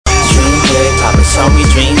told me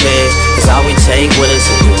dream big, cause all we take with us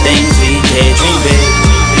is the things we did. Dream big,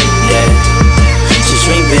 yeah, just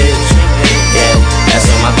dream big, yeah, that's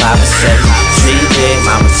what my papa said. Dream big,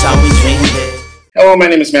 mama told me dream big. Hello, my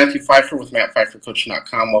name is Matthew Pfeiffer with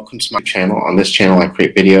MattPfeifferCoaching.com. Welcome to my channel. On this channel, I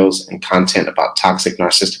create videos and content about toxic,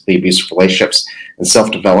 narcissistically abusive relationships and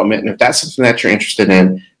self-development. And if that's something that you're interested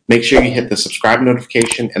in, make sure you hit the subscribe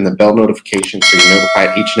notification and the bell notification so you're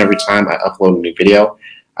notified each and every time I upload a new video.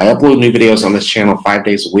 I upload new videos on this channel 5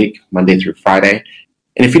 days a week, Monday through Friday.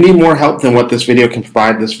 And if you need more help than what this video can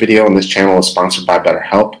provide, this video on this channel is sponsored by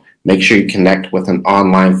BetterHelp. Make sure you connect with an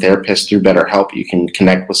online therapist through BetterHelp. You can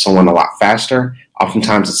connect with someone a lot faster.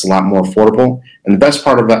 Oftentimes, it's a lot more affordable. And the best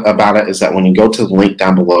part about it is that when you go to the link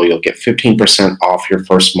down below, you'll get 15% off your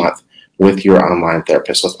first month with your online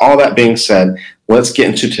therapist. With all that being said, let's get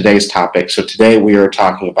into today's topic. So today we are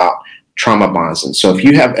talking about trauma bonds. And so if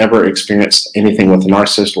you have ever experienced anything with a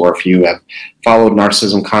narcissist, or if you have followed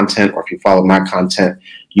narcissism content, or if you followed my content,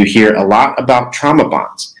 you hear a lot about trauma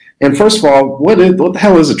bonds. And first of all, what the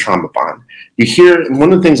hell is a trauma bond? You hear,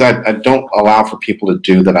 one of the things I don't allow for people to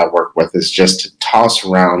do that I work with is just to toss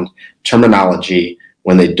around terminology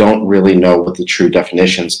when they don't really know what the true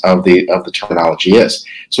definitions of the terminology is.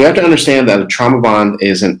 So we have to understand that a trauma bond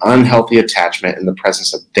is an unhealthy attachment in the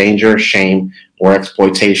presence of danger, shame, or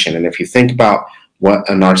exploitation. And if you think about what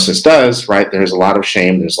a narcissist does, right, there's a lot of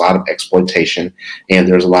shame, there's a lot of exploitation, and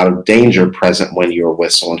there's a lot of danger present when you're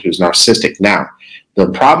with someone who's narcissistic. Now, the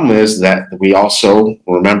problem is that we also,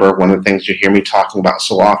 remember, one of the things you hear me talking about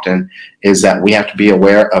so often is that we have to be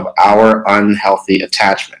aware of our unhealthy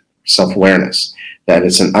attachment, self-awareness. That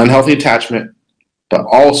it's an unhealthy attachment, but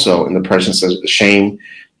also in the presence of shame,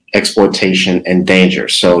 exploitation, and danger.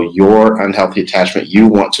 So your unhealthy attachment, you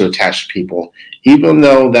want to attach to people, even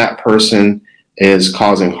though that person is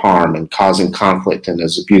causing harm and causing conflict and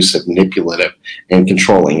is abusive, manipulative, and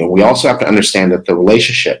controlling. And we also have to understand that the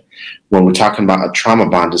relationship, when we're talking about a trauma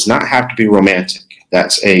bond, does not have to be romantic.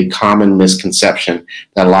 That's a common misconception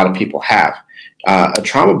that a lot of people have. A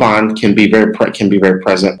trauma bond can be very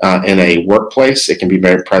present in a workplace. It can be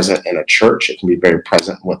very present in a church. It can be very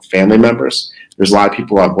present with family members. There's a lot of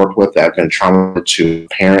people I've worked with that have been traumatized to a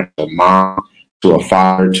parent, a mom, to a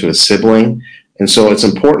father, to a sibling. And so it's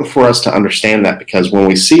important for us to understand that, because when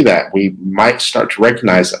we see that, we might start to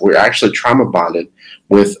recognize that we're actually trauma bonded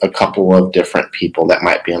with a couple of different people that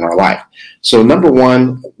might be in our life. So number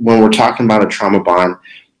one, when we're talking about a trauma bond,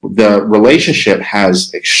 the relationship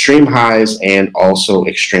has extreme highs and also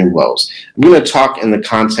extreme lows. I'm going to talk in the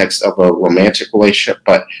context of a romantic relationship,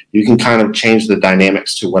 but you can kind of change the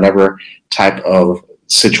dynamics to whatever type of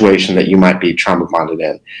situation that you might be trauma bonded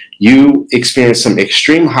in. You experience some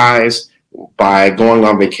extreme highs by going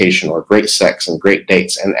on vacation or great sex and great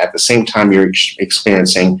dates, and at the same time you're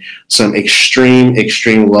experiencing some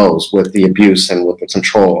extreme lows with the abuse and with the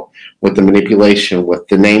control, with the manipulation, with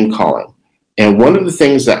the name calling. And one of the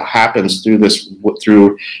things that happens through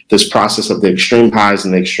this process of the extreme highs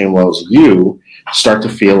and the extreme lows, you start to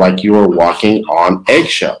feel like you are walking on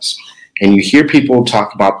eggshells. And you hear people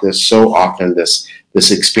talk about this so often, this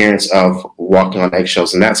experience of walking on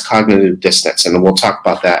eggshells, and that's cognitive dissonance. And we'll talk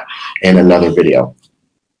about that in another video.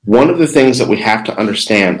 One of the things that we have to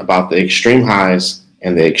understand about the extreme highs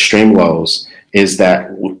and the extreme lows is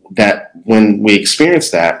that when we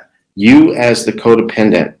experience that, you as the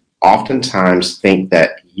codependent oftentimes think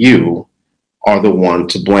that you are the one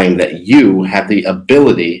to blame, that you have the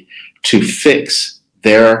ability to fix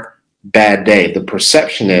their bad day. The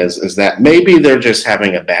perception is that maybe they're just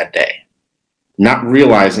having a bad day, not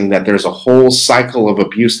realizing that there's a whole cycle of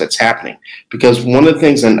abuse that's happening. Because one of the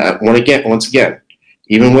things, and once again,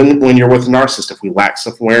 even when you're with a narcissist, if we lack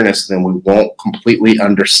self-awareness, then we won't completely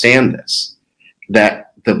understand this, that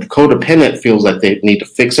the codependent feels like they need to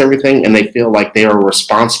fix everything, and they feel like they are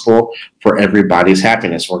responsible for everybody's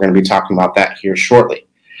happiness. We're going to be talking about that here shortly.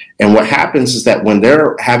 And what happens is that when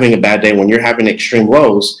they're having a bad day, when you're having extreme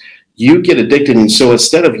lows, you get addicted. And so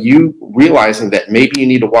instead of you realizing that maybe you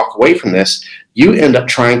need to walk away from this, you end up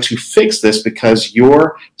trying to fix this, because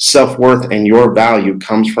your self-worth and your value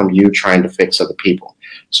comes from you trying to fix other people.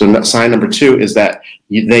 So sign number two is that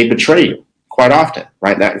they betray you quite often,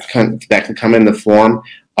 right? That can come in the form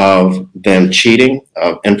of them cheating,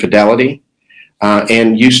 of infidelity.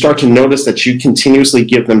 And you start to notice that you continuously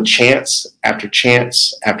give them chance after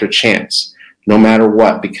chance after chance, no matter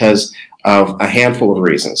what, because of a handful of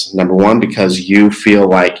reasons. Number one, because you feel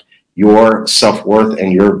like your self-worth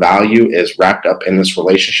and your value is wrapped up in this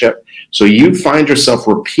relationship. So you find yourself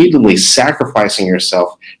repeatedly sacrificing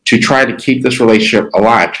yourself to try to keep this relationship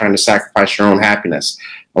alive, trying to sacrifice your own happiness.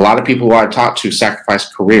 A lot of people who I talk to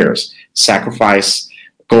sacrifice careers. sacrifice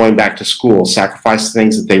going back to school, sacrifice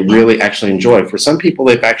things that they really actually enjoy. For some people,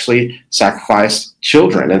 they've actually sacrificed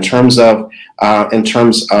children in terms of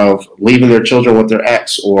leaving their children with their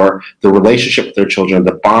ex, or the relationship with their children,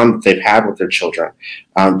 the bond that they've had with their children,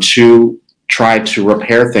 to try to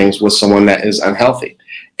repair things with someone that is unhealthy.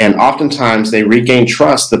 And oftentimes they regain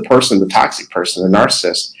trust. The person, the toxic person, the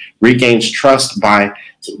narcissist, regains trust by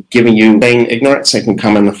giving you plain ignorance. It can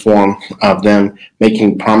come in the form of them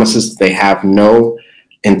making promises that they have no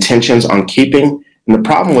intentions on keeping. And the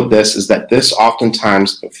problem with this is that this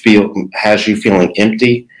oftentimes has you feeling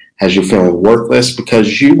empty, has you feeling worthless,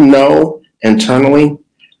 because you know internally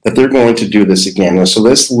that they're going to do this again. And so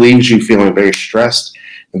this leaves you feeling very stressed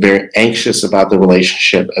and very anxious about the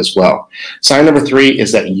relationship as well. Sign number 3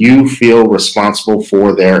 is that you feel responsible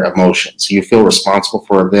for their emotions. You feel responsible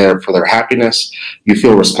for their happiness. You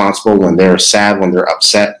feel responsible when they're sad, when they're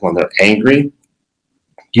upset, when they're angry.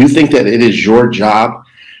 You think that it is your job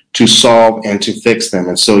to solve and to fix them.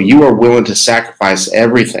 And so you are willing to sacrifice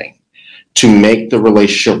everything to make the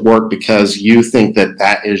relationship work, because you think that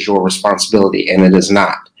that is your responsibility, and it is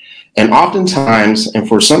not. And oftentimes, and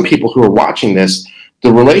for some people who are watching this,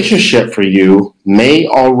 the relationship for you may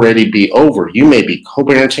already be over. You may be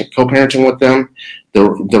co-parenting with them. The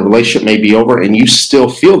relationship may be over, and you still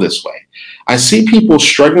feel this way. I see people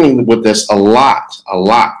struggling with this a lot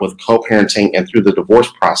with co-parenting and through the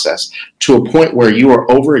divorce process, to a point where you are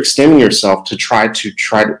overextending yourself to try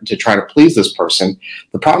to please this person.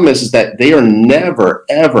 The problem is that they are never,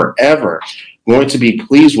 ever, ever going to be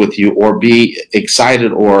pleased with you or be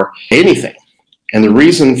excited or anything. And the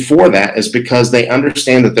reason for that is because they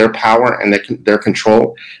understand that their power and their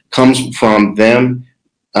control comes from them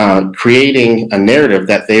creating a narrative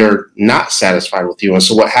that they are not satisfied with you. And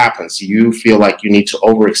so what happens? You feel like you need to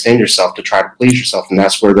overextend yourself to try to please yourself, and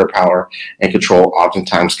that's where their power and control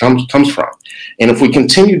oftentimes comes from. And if we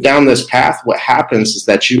continue down this path, what happens is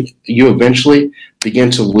that you eventually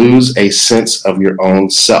begin to lose a sense of your own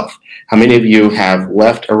self. How many of you have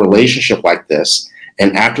left a relationship like this,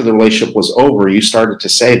 and after the relationship was over, you started to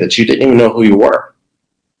say that you didn't even know who you were?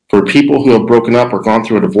 For people who have broken up or gone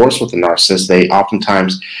through a divorce with a narcissist, they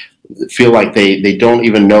oftentimes feel like they don't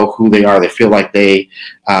even know who they are. They feel like they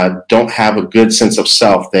don't have a good sense of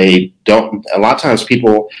self. A lot of times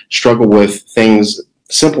people struggle with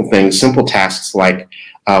simple tasks like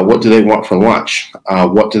what do they want for lunch?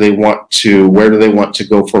 Where do they want to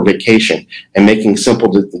go for vacation? And making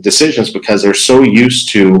simple decisions, because they're so used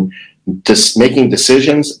to just making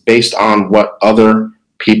decisions based on what other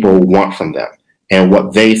people want from them and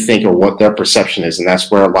what they think or what their perception is. And that's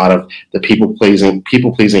where a lot of the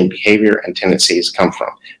people-pleasing behavior and tendencies come from.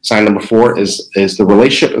 Sign number 4 is the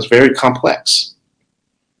relationship is very complex.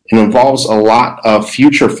 It involves a lot of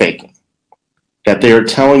future faking, that they're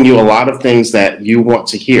telling you a lot of things that you want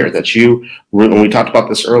to hear, when we talked about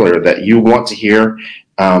this earlier, that you want to hear,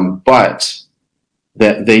 but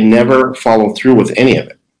that they never follow through with any of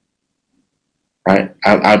it. Right?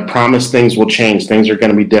 I promise things will change. Things are going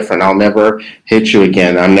to be different. I'll never hit you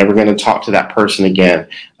again. I'm never going to talk to that person again.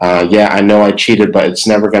 Yeah, I know I cheated, but it's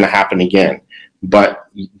never going to happen again. But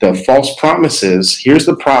the false promises, here's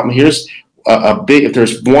the problem. Here's if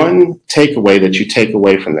there's one takeaway that you take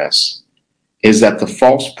away from this, is that the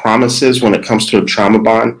false promises, when it comes to a trauma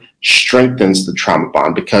bond, strengthens the trauma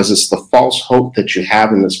bond, because it's the false hope that you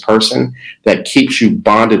have in this person that keeps you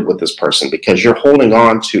bonded with this person, because you're holding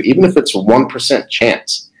on to, even if it's a 1%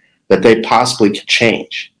 chance that they possibly could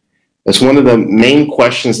change. It's one of the main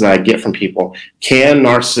questions that I get from people. Can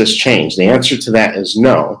narcissists change? The answer to that is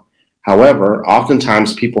no. However,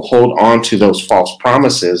 oftentimes people hold on to those false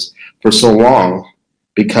promises for so long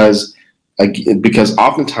because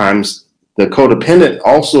oftentimes the codependent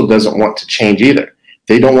also doesn't want to change either.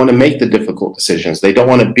 They don't want to make the difficult decisions. They don't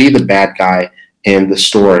want to be the bad guy in the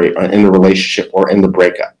story or in the relationship or in the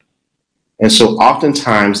breakup. And so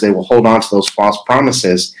oftentimes they will hold on to those false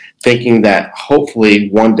promises, thinking that hopefully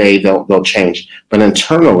one day they'll change. But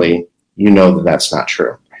internally, you know that that's not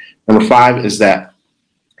true. Number 5 is that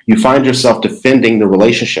you find yourself defending the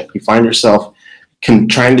relationship. You find yourself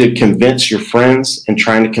trying to convince your friends and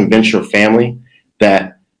trying to convince your family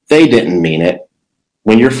that they didn't mean it.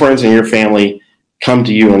 When your friends and your family come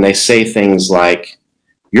to you and they say things like,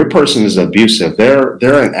 your person is abusive, they're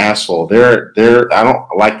an asshole, I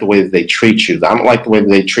don't like the way that they treat you, I don't like the way that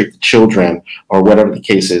they treat the children, or whatever the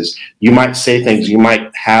case is. You might say things, you might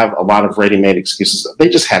have a lot of ready-made excuses. They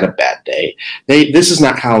just had a bad day. This is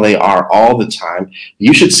not how they are all the time.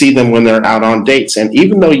 You should see them when they're out on dates. And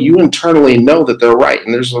even though you internally know that they're right,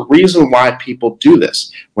 and there's a reason why people do this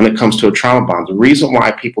when it comes to a trauma bond, the reason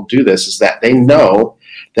why people do this is that they know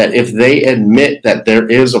that if they admit that there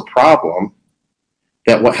is a problem,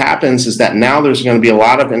 that what happens is that now there's going to be a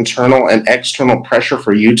lot of internal and external pressure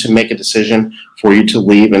for you to make a decision, for you to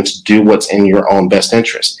leave and to do what's in your own best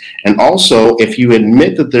interest. And also, if you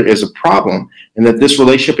admit that there is a problem and that this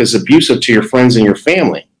relationship is abusive to your friends and your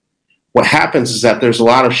family, what happens is that there's a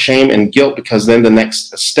lot of shame and guilt, because then the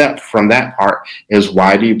next step from that part is,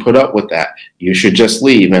 why do you put up with that? You should just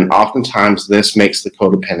leave. And oftentimes this makes the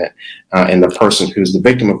codependent and the person who's the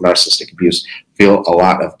victim of narcissistic abuse feel a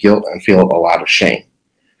lot of guilt and feel a lot of shame.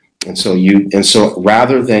 And so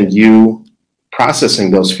rather than you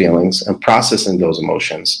processing those feelings and processing those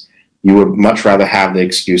emotions, you would much rather have the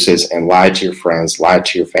excuses and lie to your friends, lie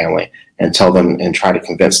to your family, and tell them and try to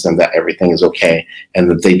convince them that everything is okay and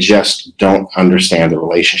that they just don't understand the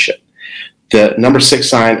relationship. The number 6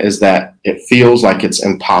 sign is that it feels like it's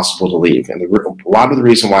impossible to leave. And a lot of the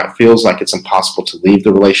reason why it feels like it's impossible to leave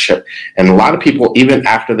the relationship, and a lot of people, even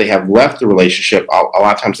after they have left the relationship, a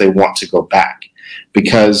lot of times they want to go back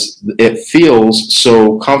because it feels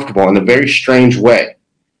so comfortable in a very strange way.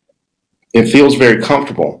 It feels very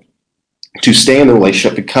comfortable to stay in the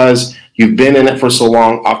relationship because you've been in it for so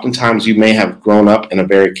long. Oftentimes you may have grown up in a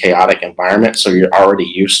very chaotic environment, so you're already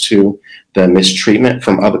used to the mistreatment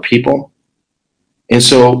from other people. And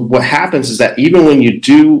so what happens is that even when you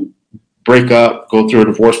do break up, go through a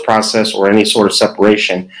divorce process or any sort of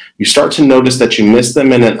separation, you start to notice that you miss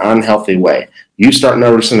them in an unhealthy way. You start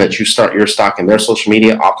noticing that you're stalking their social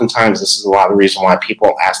media. Oftentimes, this is a lot of the reason why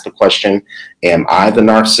people ask the question, am I the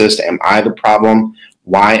narcissist? Am I the problem?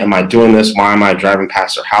 Why am I doing this? Why am I driving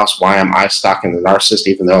past their house? Why am I stalking the narcissist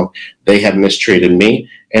even though they have mistreated me?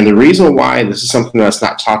 And the reason why this is something that's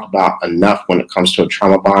not talked about enough when it comes to a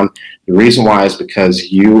trauma bond, the reason why is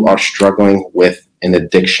because you are struggling with an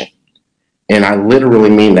addiction. And I literally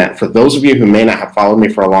mean that. For those of you who may not have followed me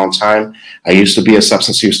for a long time, I used to be a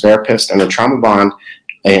substance use therapist, and a trauma bond,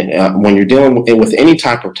 when you're dealing with any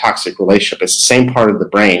type of toxic relationship, it's the same part of the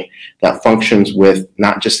brain that functions with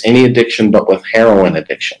not just any addiction, but with heroin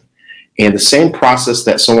addiction. And the same process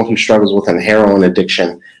that someone who struggles with a heroin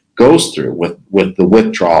addiction goes through with the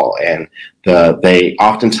withdrawal, and they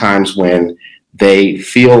oftentimes, when they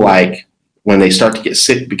feel like, when they start to get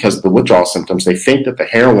sick because of the withdrawal symptoms, they think that the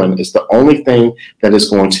heroin is the only thing that is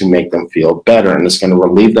going to make them feel better, and it's going to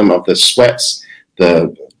relieve them of the sweats,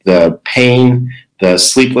 the pain, the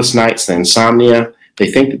sleepless nights, the insomnia.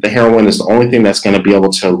 They think that the heroin is the only thing that's going to be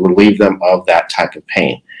able to relieve them of that type of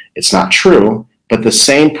pain. It's not true, but the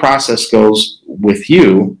same process goes with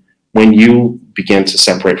you when you begin to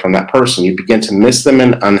separate from that person. You begin to miss them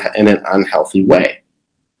in an unhealthy way.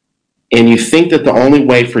 And you think that the only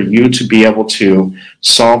way for you to be able to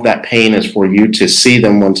solve that pain is for you to see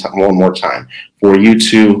them one more time, for you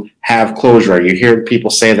to have closure. You hear people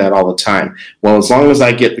say that all the time. Well, as long as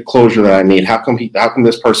I get the closure that I need, how come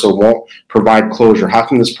this person won't provide closure? How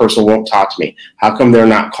come this person won't talk to me? How come they're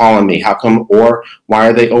not calling me? Or why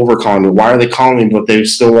are they overcalling me? Why are they calling me, but they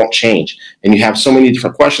still won't change? And you have so many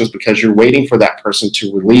different questions because you're waiting for that person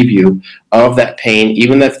to relieve you of that pain,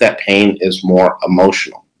 even if that pain is more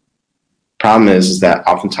emotional. Problem is that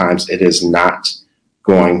oftentimes it is not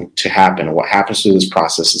going to happen. And what happens through this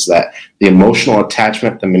process is that the emotional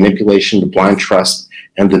attachment, the manipulation, the blind trust,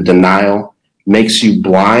 and the denial makes you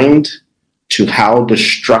blind to how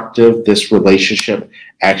destructive this relationship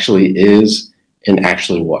actually is and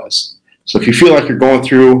actually was. So if you feel like you're going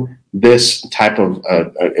through this type of,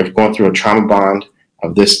 if going through a trauma bond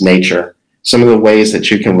of this nature, some of the ways that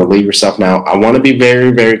you can relieve yourself. Now, I want to be very,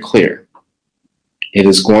 very clear. It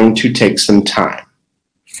is going to take some time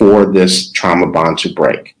for this trauma bond to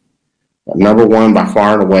break. Number one, by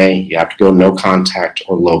far and away, you have to go no contact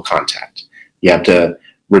or low contact. You have to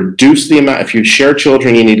reduce the amount. If you share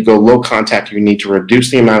children, you need to go low contact. You need to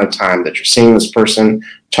reduce the amount of time that you're seeing this person,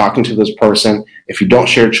 talking to this person. If you don't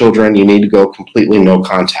share children, you need to go completely no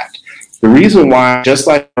contact. The reason why, just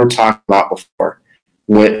like we were talking about before,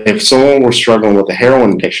 if someone were struggling with a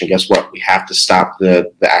heroin addiction, guess what? We have to stop the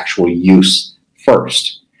actual use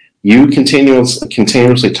first. You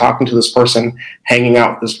continuously talking to this person, hanging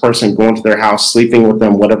out with this person, going to their house, sleeping with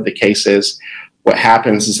them, whatever the case is, what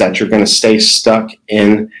happens is that you're going to stay stuck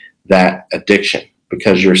in that addiction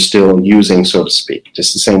because you're still using, so to speak,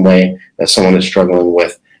 just the same way that someone is struggling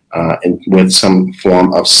with some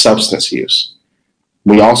form of substance use.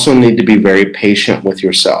 We also need to be very patient with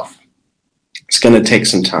yourself. It's going to take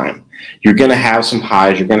some time. You're going to have some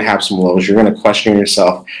highs. You're going to have some lows. You're going to question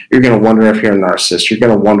yourself. You're going to wonder if you're a narcissist. You're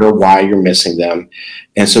going to wonder why you're missing them.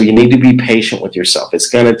 And so you need to be patient with yourself. It's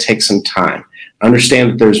going to take some time.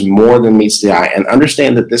 Understand that there's more than meets the eye, and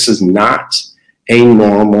understand that this is not a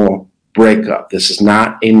normal breakup. This is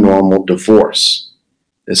not a normal divorce.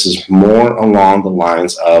 This is more along the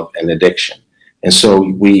lines of an addiction. And so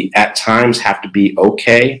we at times have to be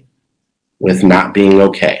okay with not being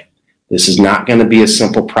okay. This is not going to be a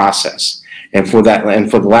simple process. And for that, and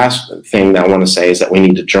for the last thing that I want to say is that we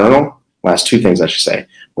need to journal. Last two things I should say.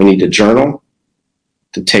 We need to journal,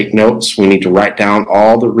 to take notes. We need to write down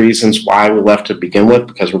all the reasons why we left to begin with,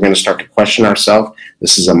 because we're going to start to question ourselves.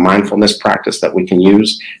 This is a mindfulness practice that we can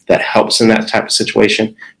use that helps in that type of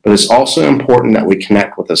situation. But it's also important that we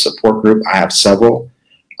connect with a support group. I have several.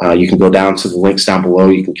 You can go down to the links down below.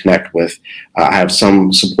 You can connect with, I have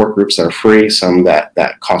some support groups that are free, some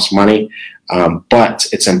that cost money. But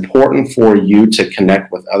it's important for you to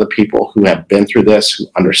connect with other people who have been through this, who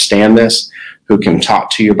understand this, who can talk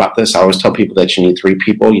to you about this. I always tell people that you need 3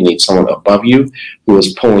 people. You need someone above you who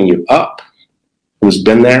is pulling you up, who's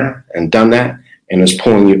been there and done that, and is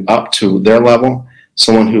pulling you up to their level.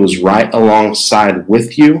 Someone who is right alongside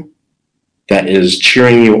with you, that is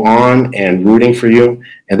cheering you on and rooting for you.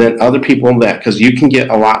 And then other people that, because you can get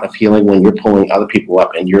a lot of healing when you're pulling other people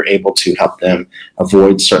up and you're able to help them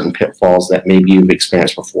avoid certain pitfalls that maybe you've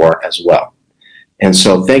experienced before as well. And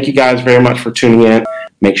so thank you guys very much for tuning in.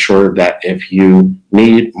 Make sure that if you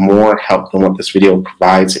need more help than what this video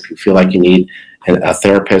provides, if you feel like you need a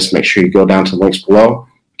therapist, make sure you go down to the links below,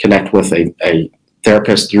 connect with a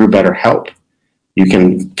therapist through BetterHelp. You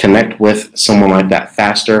can connect with someone like that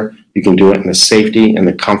faster. You can do it in the safety and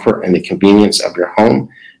the comfort and the convenience of your home.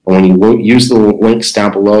 And when you use the links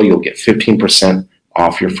down below, you'll get 15%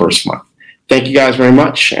 off your first month. Thank you guys very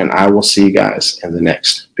much, and I will see you guys in the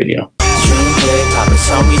next video. Dream big, Papa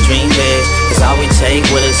told me dream big, 'cause all we take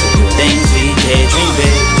with us is the things we did. Dream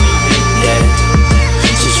big, yeah,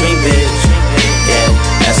 just dream big, yeah,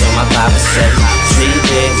 that's what my papa said. Dream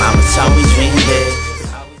big, mama told me dream big.